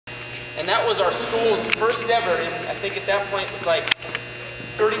And that was our school's first ever, and I think at that point it was like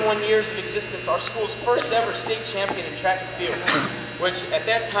 31 years of existence, our school's first ever state champion in track and field, which at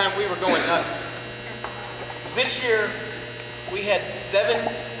that time we were going nuts. This year, we had 7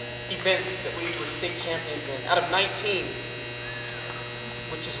 events that we were state champions in, out of 19,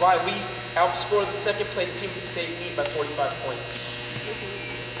 which is why we outscored the second place team in the state meet by 45 points.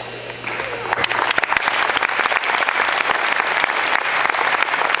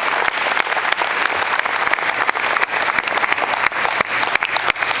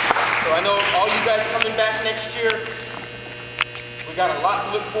 So I know all you guys coming back next year, we got a lot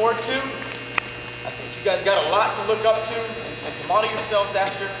to look forward to. I think you guys got a lot to look up to and to model yourselves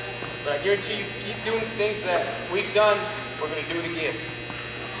after. But I guarantee you, keep doing the things that we've done, we're going to do it again.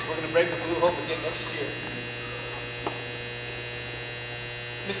 We're going to break the blue hope again next year.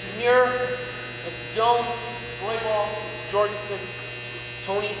 Mrs. Muir, Mrs. Jones, Mrs. Roybal, Mrs. Jorgensen,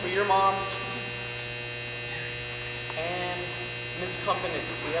 Tony for your moms, and Miss Company.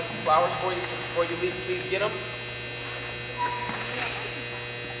 We have some flowers for you, so before you leave, please get them.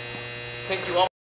 Thank you all.